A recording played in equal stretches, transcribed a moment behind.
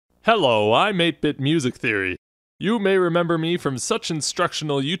Hello, I'm 8-Bit Music Theory. You may remember me from such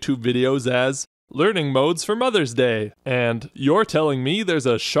instructional YouTube videos as Learning Modes for Mother's Day and You're Telling Me There's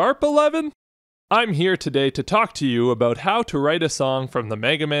a Sharp 11? I'm here today to talk to you about how to write a song from the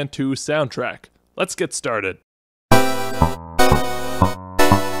Mega Man 2 soundtrack. Let's get started.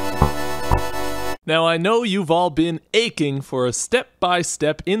 Now I know you've all been aching for a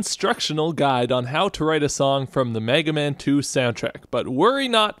step-by-step instructional guide on how to write a song from the Mega Man 2 soundtrack, but worry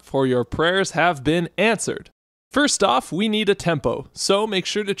not, for your prayers have been answered. First off, we need a tempo, so make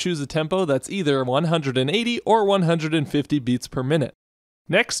sure to choose a tempo that's either 180 or 150 beats per minute.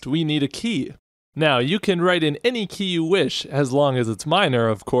 Next, we need a key. Now, you can write in any key you wish, as long as it's minor,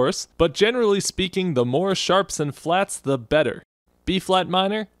 of course, but generally speaking, the more sharps and flats, the better. B flat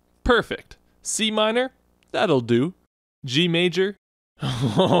minor? Perfect. C minor? That'll do. G major?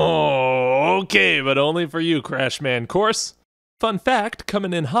 Okay, but only for you, Crashman course. Fun fact,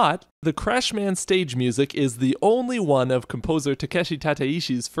 coming in hot, the Crashman stage music is the only one of composer Takeshi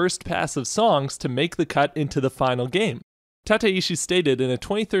Tateishi's first pass of songs to make the cut into the final game. Tateishi stated in a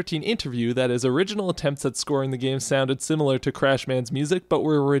 2013 interview that his original attempts at scoring the game sounded similar to Crashman's music, but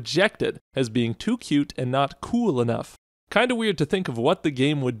were rejected as being too cute and not cool enough. Kinda weird to think of what the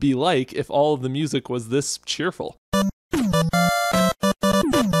game would be like if all of the music was this cheerful.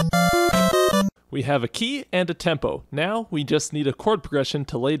 We have a key and a tempo. Now we just need a chord progression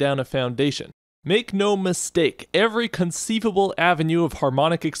to lay down a foundation. Make no mistake, every conceivable avenue of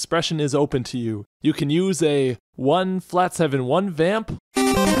harmonic expression is open to you. You can use a 1 flat 7 1 vamp,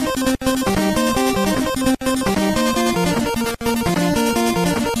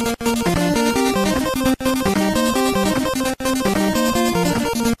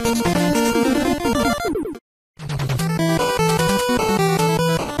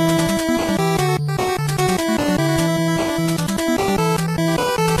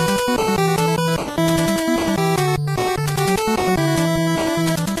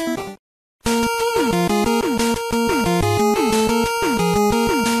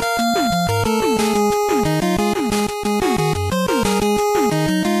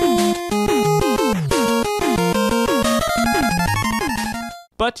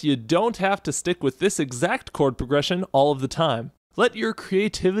 but you don't have to stick with this exact chord progression all of the time. Let your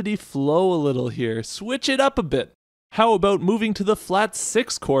creativity flow a little here, switch it up a bit. How about moving to the flat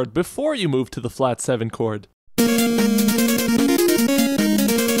 6 chord before you move to the flat 7 chord?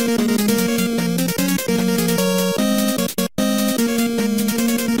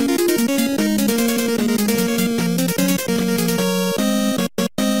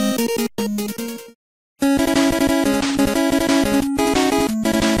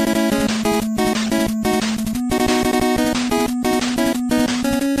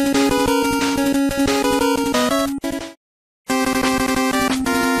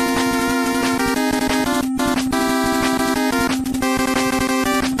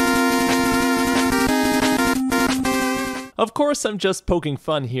 Of course, I'm just poking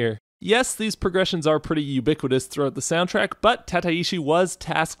fun here. Yes, these progressions are pretty ubiquitous throughout the soundtrack, but Tateishi was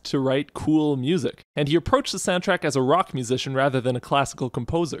tasked to write cool music, and he approached the soundtrack as a rock musician rather than a classical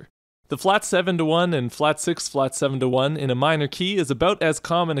composer. The flat 7 to 1 and flat 6 flat 7 to 1 in a minor key is about as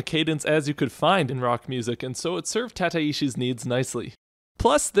common a cadence as you could find in rock music, and so it served Tateishi's needs nicely.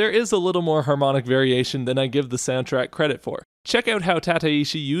 Plus, there is a little more harmonic variation than I give the soundtrack credit for. Check out how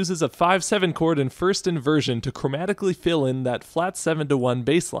Tateishi uses a 5-7 chord in first inversion to chromatically fill in that flat 7 to 1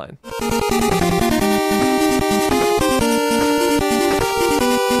 bass line.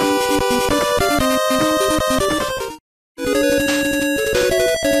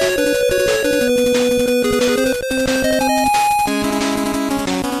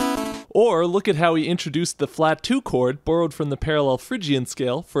 Or look at how he introduced the flat 2 chord, borrowed from the parallel Phrygian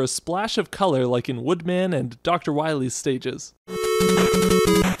scale, for a splash of color like in Woodman and Dr. Wily's stages.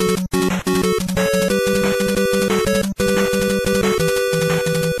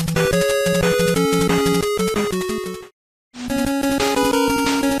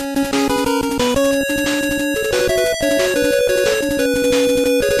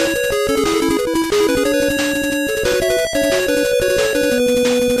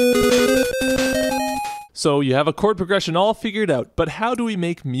 So you have a chord progression all figured out, but how do we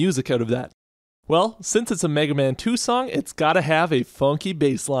make music out of that? Well, since it's a Mega Man 2 song, it's gotta have a funky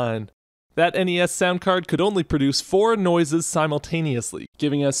bass line. That NES sound card could only produce 4 noises simultaneously,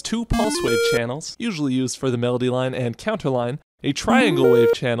 giving us 2 pulse wave channels, usually used for the melody line and counterline, a triangle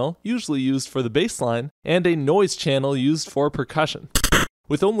wave channel, usually used for the bass line, and a noise channel used for percussion.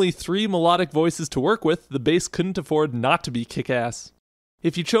 With only 3 melodic voices to work with, the bass couldn't afford not to be kick-ass.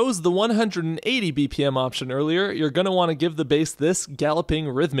 If you chose the 180 BPM option earlier, you're going to want to give the bass this galloping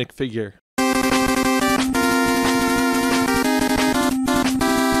rhythmic figure.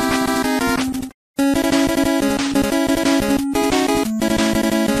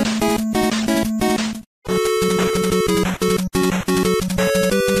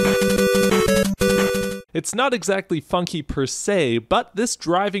 It's not exactly funky per se, but this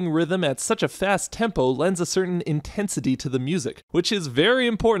driving rhythm at such a fast tempo lends a certain intensity to the music, which is very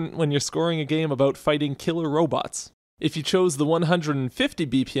important when you're scoring a game about fighting killer robots. If you chose the 150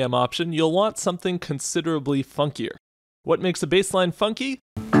 BPM option, you'll want something considerably funkier. What makes a bass line funky?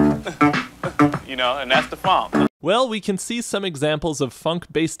 And that's the funk. Well, we can see some examples of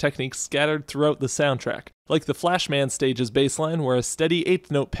funk bass techniques scattered throughout the soundtrack, like the Flashman stage's bass line, where a steady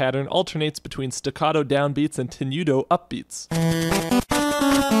eighth note pattern alternates between staccato downbeats and tenuto upbeats.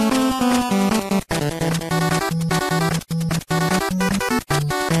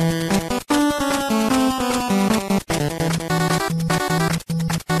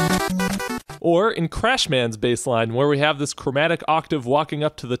 Or in Crashman's bass line, where we have this chromatic octave walking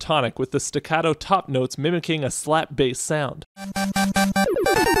up to the tonic with the staccato top notes mimicking a slap bass sound.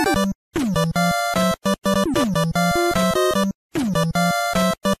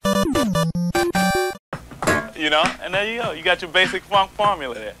 And there you go. You got your basic funk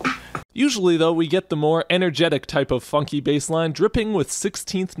formula there. Usually, though, we get the more energetic type of funky bass line dripping with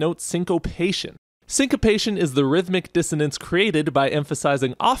 16th note syncopation. Syncopation is the rhythmic dissonance created by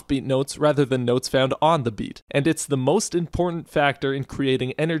emphasizing offbeat notes rather than notes found on the beat, and it's the most important factor in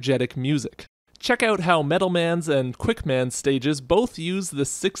creating energetic music. Check out how Metal Man's and Quick Man's stages both use the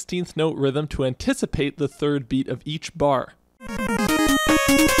 16th note rhythm to anticipate the third beat of each bar.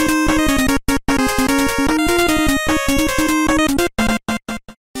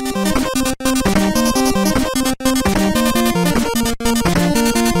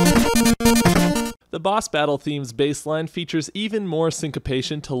 The Boss Battle theme's bass line features even more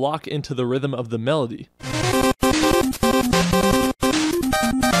syncopation to lock into the rhythm of the melody.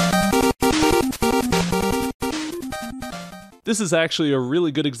 This is actually a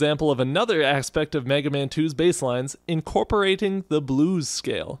really good example of another aspect of Mega Man 2's bass lines, incorporating the blues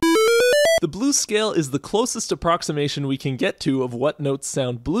scale. The blues scale is the closest approximation we can get to of what notes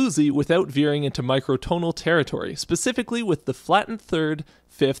sound bluesy without veering into microtonal territory, specifically with the flattened third,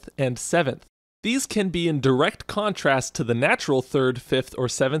 fifth, and seventh. These can be in direct contrast to the natural third, fifth, or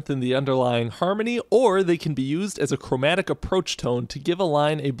seventh in the underlying harmony, or they can be used as a chromatic approach tone to give a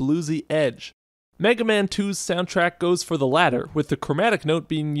line a bluesy edge. Mega Man 2's soundtrack goes for the latter, with the chromatic note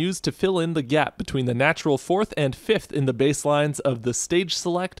being used to fill in the gap between the natural fourth and fifth in the bass lines of the Stage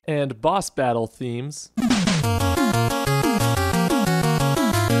Select and Boss Battle themes.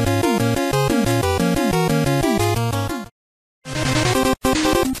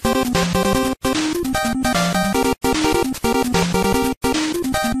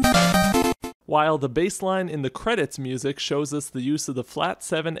 While the bass line in the credits music shows us the use of the flat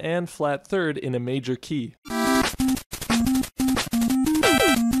 7 and flat 3rd in a major key.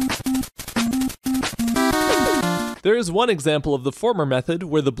 There is one example of the former method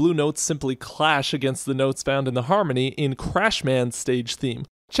where the blue notes simply clash against the notes found in the harmony in Crashman's stage theme.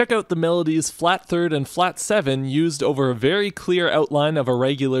 Check out the melody's flat 3rd and flat 7 used over a very clear outline of a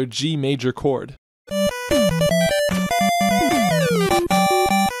regular G major chord.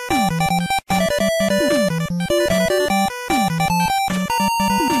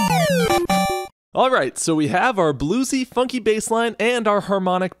 Alright, so we have our bluesy, funky bass line and our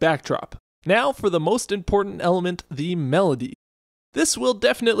harmonic backdrop. Now for the most important element, the melody. This will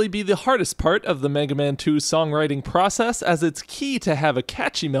definitely be the hardest part of the Mega Man 2 songwriting process, as it's key to have a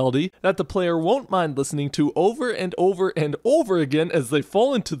catchy melody that the player won't mind listening to over and over and over again as they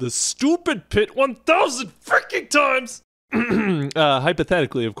fall into the stupid pit 1,000 freaking times!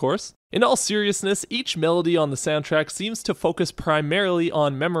 Hypothetically, of course. In all seriousness, each melody on the soundtrack seems to focus primarily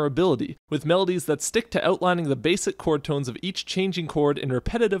on memorability, with melodies that stick to outlining the basic chord tones of each changing chord in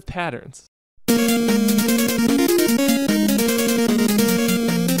repetitive patterns.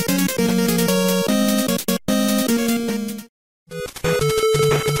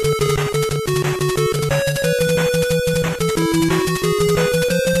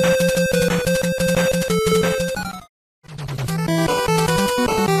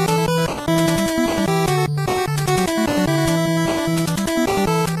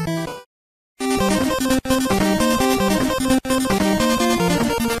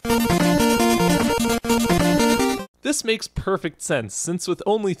 This makes perfect sense, since with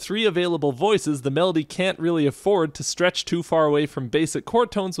only 3 available voices, the melody can't really afford to stretch too far away from basic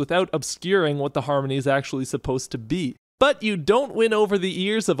chord tones without obscuring what the harmony is actually supposed to be. But you don't win over the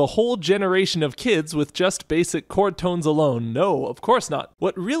ears of a whole generation of kids with just basic chord tones alone. No, of course not.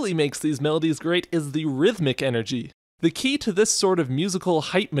 What really makes these melodies great is the rhythmic energy. The key to this sort of musical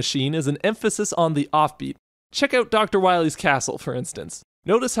hype machine is an emphasis on the offbeat. Check out Dr. Wily's Castle, for instance.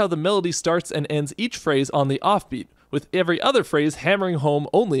 Notice how the melody starts and ends each phrase on the offbeat, with every other phrase hammering home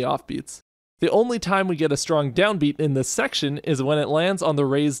only offbeats. The only time we get a strong downbeat in this section is when it lands on the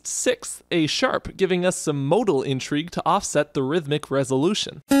raised 6th, A sharp, giving us some modal intrigue to offset the rhythmic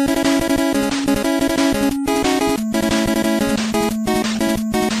resolution.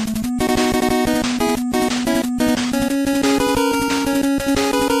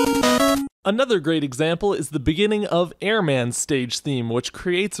 Another great example is the beginning of Airman's stage theme, which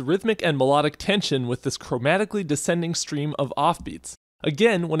creates rhythmic and melodic tension with this chromatically descending stream of offbeats.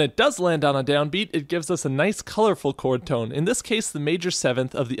 Again, when it does land on a downbeat, it gives us a nice colorful chord tone, in this case the major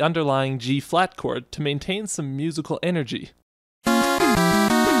 7th of the underlying G flat chord, to maintain some musical energy.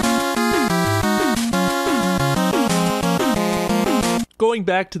 Going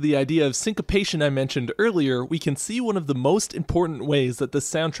back to the idea of syncopation I mentioned earlier, we can see one of the most important ways that the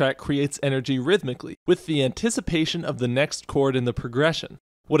soundtrack creates energy rhythmically, with the anticipation of the next chord in the progression.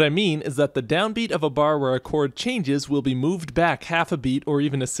 What I mean is that the downbeat of a bar where a chord changes will be moved back half a beat or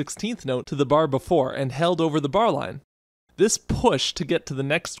even a 16th note to the bar before and held over the bar line. This push to get to the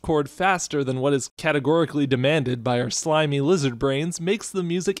next chord faster than what is categorically demanded by our slimy lizard brains makes the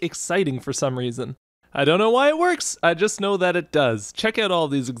music exciting for some reason. I don't know why it works, I just know that it does. Check out all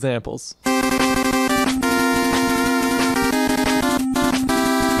these examples.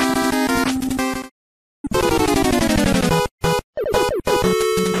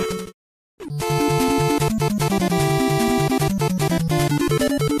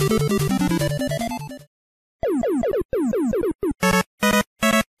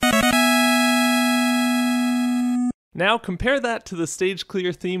 Now compare that to the stage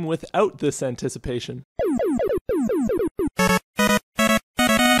clear theme without this anticipation.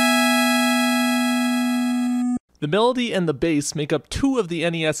 The melody and the bass make up 2 of the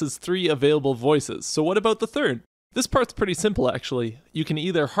NES's 3 available voices, so what about the third? This part's pretty simple actually. You can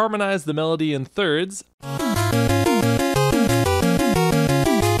either harmonize the melody in thirds,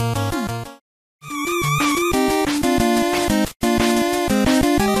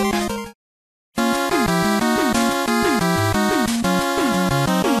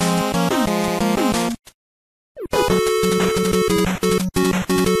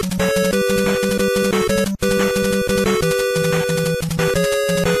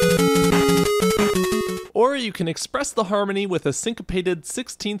 or you can express the harmony with a syncopated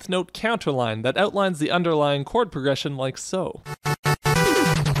 16th note counterline that outlines the underlying chord progression like so.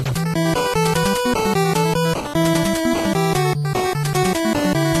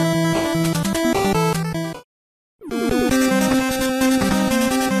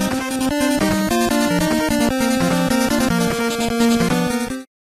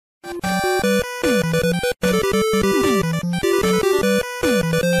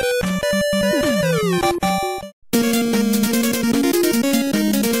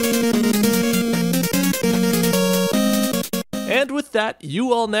 And with that,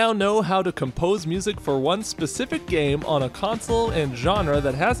 you all now know how to compose music for one specific game on a console and genre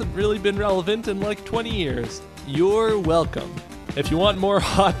that hasn't really been relevant in like 20 years. You're welcome. If you want more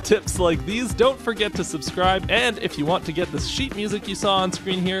hot tips like these, don't forget to subscribe, and if you want to get the sheet music you saw on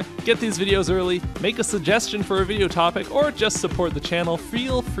screen here, get these videos early, make a suggestion for a video topic, or just support the channel,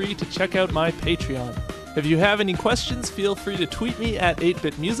 feel free to check out my Patreon. If you have any questions, feel free to tweet me at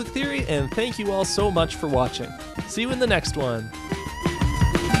 8BitMusicTheory, and thank you all so much for watching. See you in the next one.